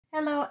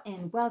Hello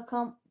and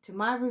welcome to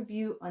my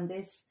review on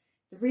this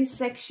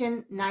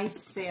 3-section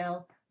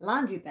Nicesail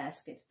laundry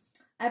basket.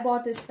 I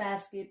bought this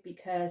basket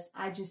because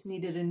I just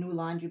needed a new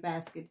laundry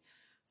basket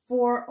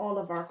for all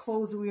of our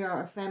clothes. We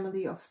are a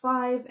family of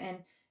 5 and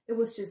it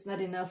was just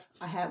not enough.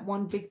 I had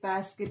one big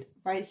basket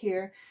right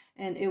here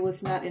and it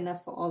was not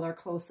enough for all our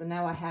clothes. So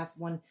now I have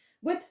one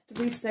with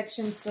 3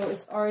 sections, so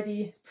it's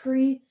already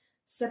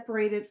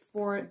pre-separated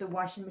for the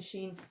washing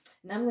machine.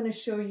 And I'm going to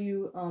show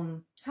you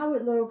how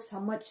it looks, how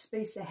much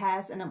space it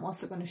has, and I'm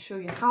also going to show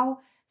you how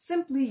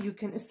simply you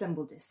can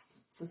assemble this.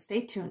 So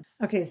stay tuned.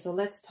 Okay, so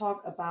let's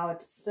talk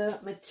about the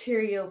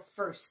material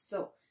first.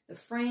 So the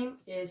frame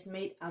is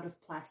made out of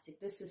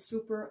plastic. This is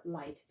super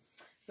light.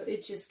 So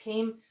it just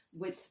came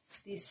with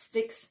these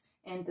sticks,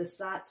 and the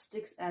side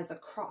sticks as a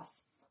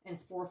cross, and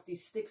 4 of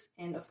these sticks,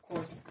 and of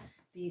course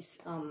these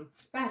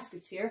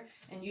baskets here,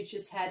 and you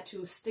just had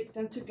to stick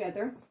them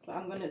together. But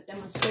I'm going to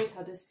demonstrate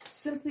how this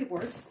simply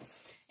works.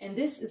 And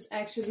this is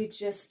actually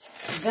just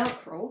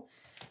Velcro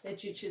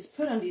that you just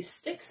put on these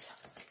sticks,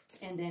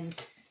 and then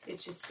it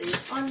just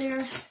stays on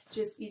there.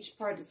 Just each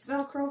part is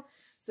Velcro.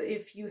 So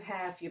if you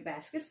have your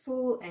basket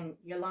full and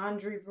your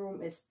laundry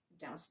room is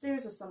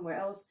downstairs or somewhere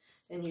else,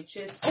 then you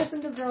just open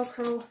the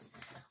Velcro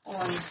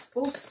on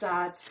both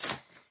sides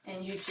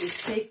and you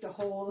just take the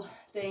whole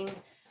thing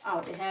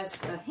out. It has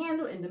a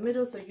handle in the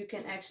middle, so you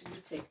can actually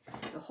take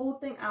the whole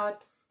thing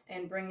out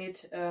and bring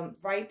it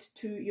right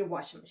to your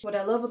washing machine. What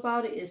I love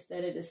about it is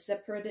that it is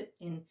separated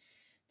in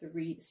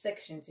 3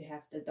 sections. You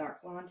have the dark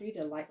laundry,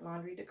 the light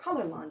laundry, the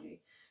color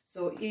laundry.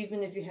 So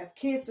even if you have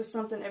kids or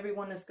something,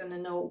 everyone is going to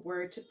know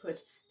where to put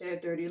their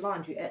dirty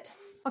laundry at.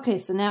 Okay,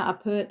 so now I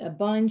put a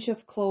bunch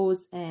of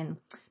clothes and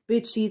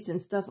bed sheets and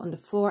stuff on the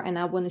floor, and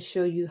I want to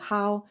show you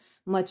how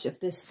much of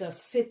this stuff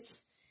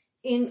fits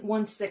in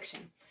one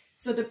section.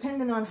 So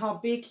depending on how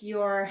big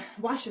your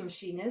washing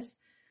machine is,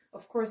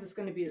 of course it's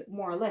going to be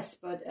more or less,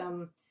 but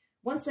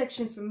one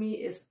section for me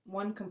is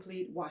one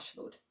complete wash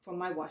load for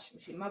my washing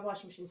machine. My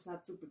washing machine is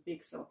not super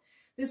big, so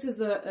this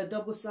is a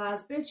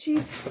double-sized bed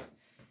sheet,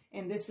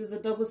 and this is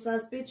a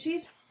double-sized bed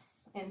sheet,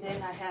 and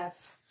then I have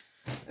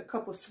a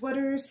couple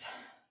sweaters,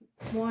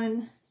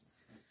 1,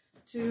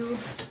 2,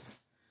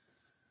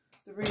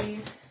 3,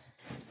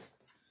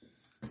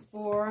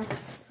 4,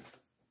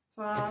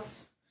 5,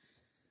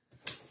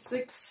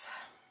 6,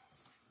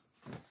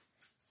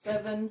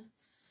 7,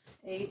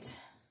 8,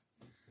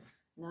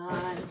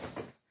 9,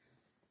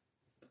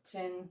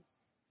 10,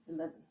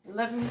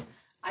 11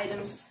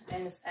 items,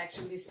 and it's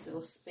actually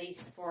still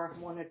space for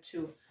 1 or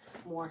 2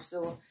 more.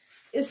 So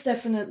it's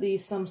definitely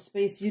some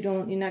space.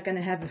 You're not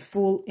gonna have it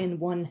full in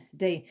one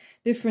day.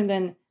 Different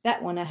than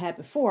that one I had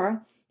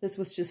before. This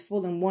was just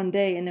full in one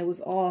day, and it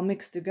was all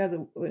mixed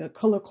together with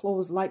color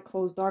clothes, light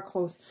clothes, dark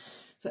clothes.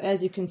 So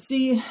as you can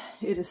see,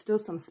 it is still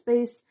some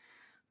space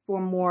for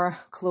more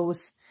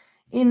clothes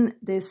in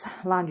this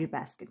laundry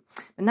basket.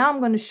 But now I'm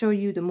going to show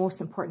you the most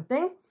important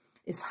thing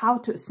is how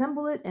to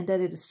assemble it, and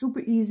that it is super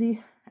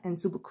easy and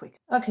super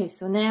quick. Okay,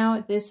 so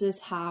now this is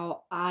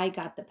how I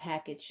got the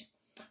package.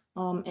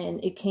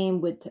 And it came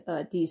with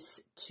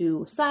these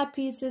 2 side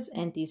pieces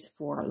and these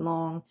 4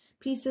 long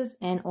pieces,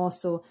 and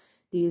also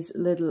these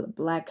little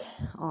black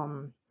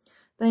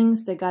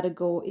things that gotta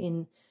go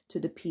into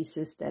the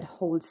pieces that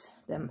holds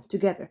them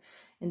together.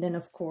 And then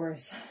of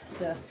course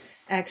the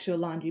actual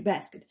laundry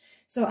basket.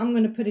 So I'm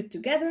going to put it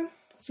together.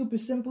 Super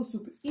simple,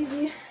 super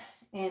easy,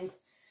 and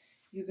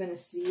you're going to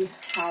see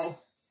how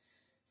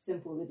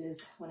simple it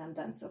is when I'm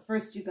done. So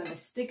first you're going to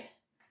stick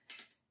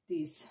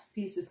these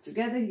pieces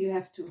together. You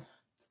have to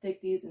stick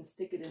these and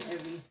stick it in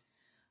every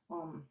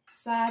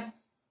side.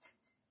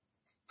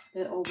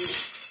 That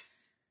always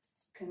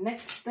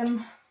connects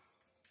them.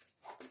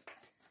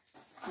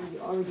 And you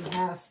already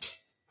have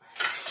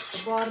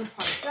the bottom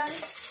part done.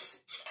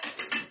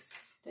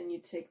 Then you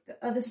take the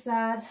other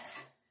side,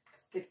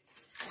 stick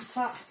on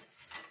top.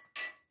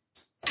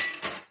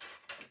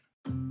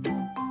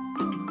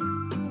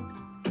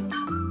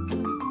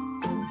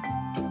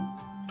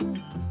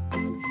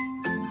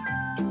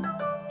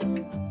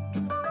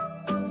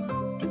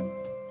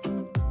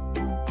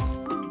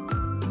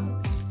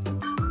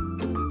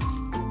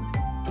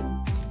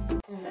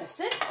 And that's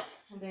it.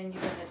 And then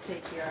you're going to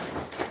take your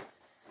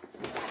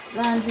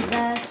laundry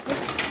basket,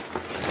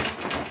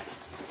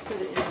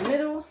 put it in the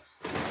middle.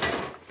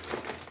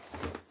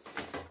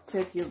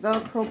 Take your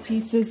Velcro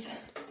pieces,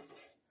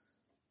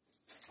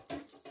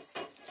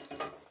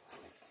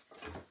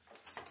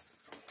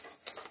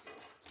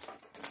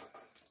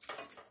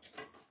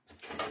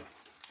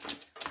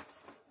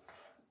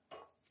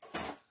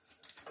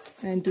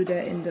 and do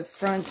that in the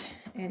front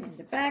and in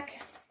the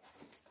back.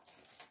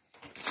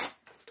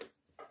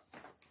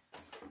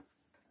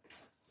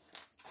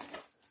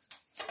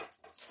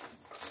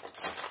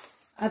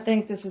 I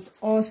think this is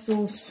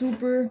also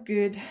super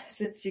good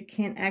since you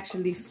can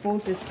actually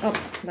fold this up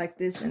like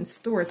this and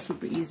store it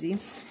super easy,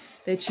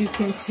 that you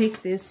can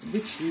take this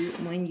with you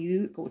when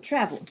you go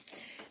travel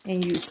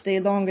and you stay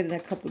longer than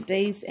a couple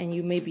days, and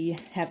you maybe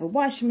have a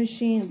washing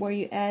machine where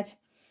you're at.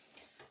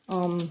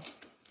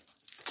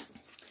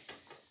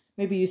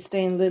 maybe you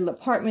stay in a little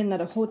apartment,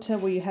 not a hotel,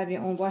 where you have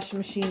your own washing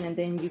machine, and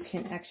then you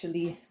can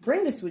actually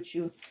bring this with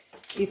you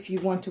if you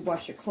want to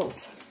wash your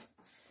clothes.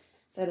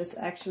 That is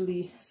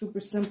actually super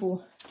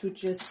simple to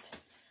just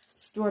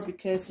store,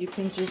 because you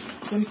can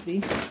just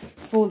simply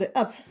fold it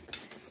up,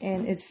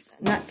 and it's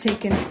not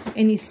taking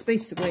any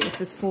space away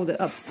if it's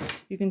folded up.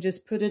 You can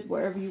just put it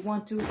wherever you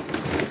want to.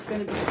 It's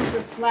going to be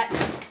super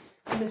flat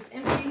and it's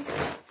empty,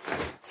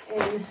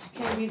 and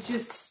can be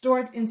just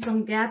stored in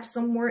some gap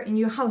somewhere in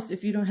your house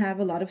if you don't have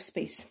a lot of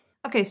space.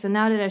 Okay, so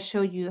now that I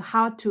showed you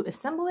how to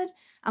assemble it,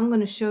 I'm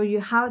going to show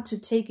you how to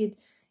take it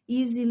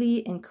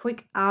easily and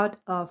quick out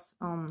of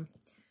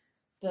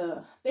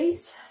the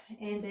base,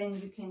 and then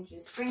you can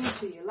just bring it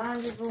to your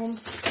laundry room.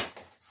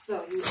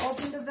 So you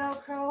open the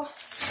Velcro,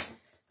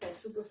 that's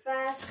super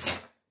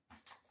fast,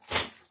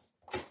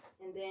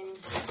 and then you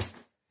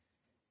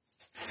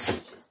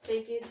just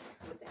take it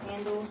with the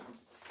handle,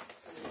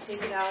 and you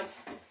take it out,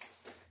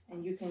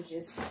 and you can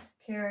just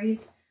carry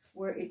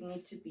where it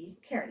needs to be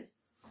carried.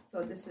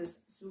 So this is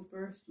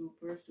super,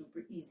 super,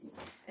 super easy,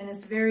 and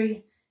it's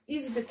very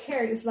easy to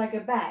carry. It's like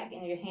a bag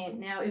in your hand.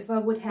 Now, if I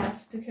would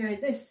have to carry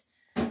this,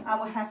 I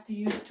would have to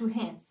use two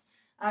hands.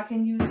 I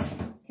can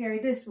carry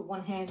this with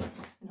one hand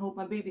and hold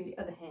my baby in the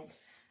other hand.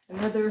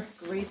 Another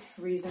great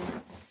reason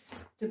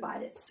to buy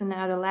this. So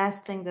now the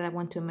last thing that I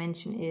want to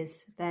mention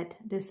is that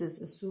this is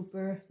a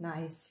super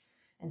nice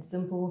and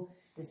simple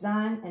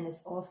design, and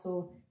it's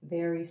also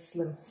very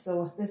slim.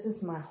 So this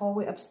is my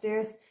hallway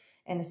upstairs,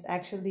 and it's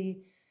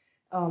actually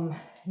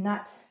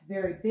not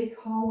very big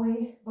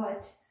hallway,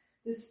 but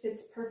this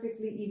fits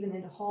perfectly even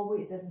in the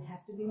hallway. It doesn't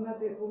have to be in my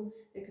bedroom.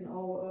 It can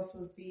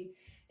also be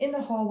in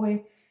the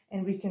hallway,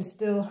 and we can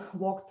still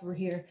walk through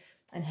here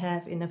and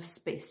have enough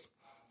space.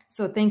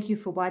 So thank you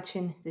for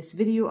watching this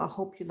video. I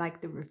hope you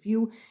liked the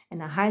review,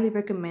 and I highly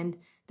recommend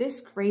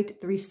this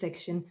great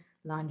 3-section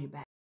laundry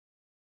bag.